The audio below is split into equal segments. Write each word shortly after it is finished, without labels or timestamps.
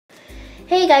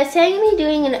Hey guys, today I'm going to be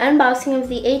doing an unboxing of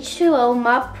the H2O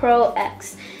Mop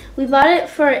ProX. We bought it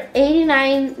for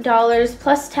 $89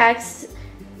 plus tax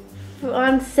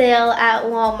on sale at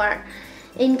Walmart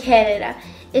in Canada.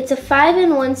 It's a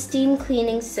 5-in-1 steam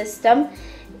cleaning system.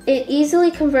 It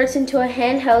easily converts into a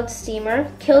handheld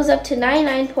steamer, kills up to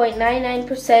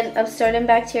 99.99% of certain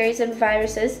bacteria and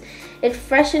viruses. It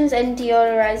freshens and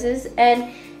deodorizes,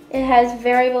 and it has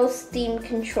variable steam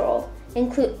control.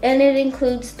 And it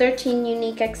includes 13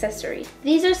 unique accessories.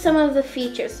 These are some of the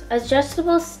features: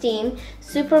 adjustable steam,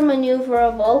 super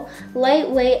maneuverable,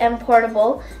 lightweight and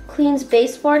portable, cleans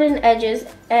baseboard and edges,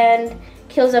 and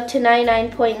kills up to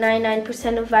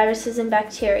 99.99% of viruses and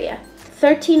bacteria.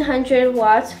 1300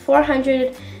 watts,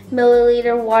 400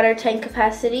 milliliter water tank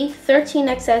capacity, 13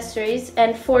 accessories,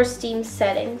 and 4 steam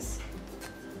settings.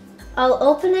 I'll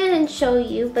open it and show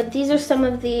you, but these are some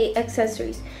of the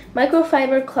accessories: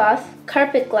 microfiber cloth,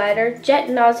 carpet glider, jet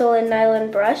nozzle and nylon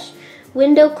brush,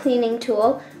 window cleaning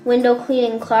tool, window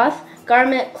cleaning cloth,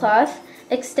 garment cloth,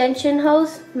 extension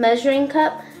hose, measuring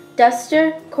cup,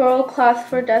 duster, coral cloth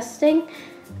for duster,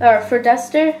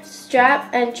 strap,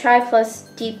 and Tri-Plus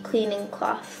deep cleaning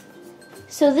cloth.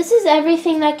 So this is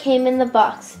everything that came in the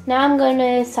box. Now I'm going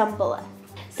to assemble it.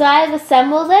 So I've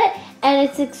assembled it, and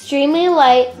it's extremely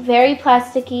light, very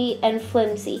plasticky, and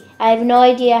flimsy. I have no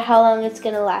idea how long it's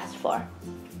going to last for.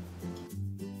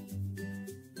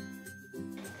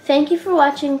 Thank you for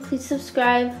watching. Please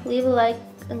subscribe, leave a like,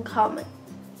 and comment.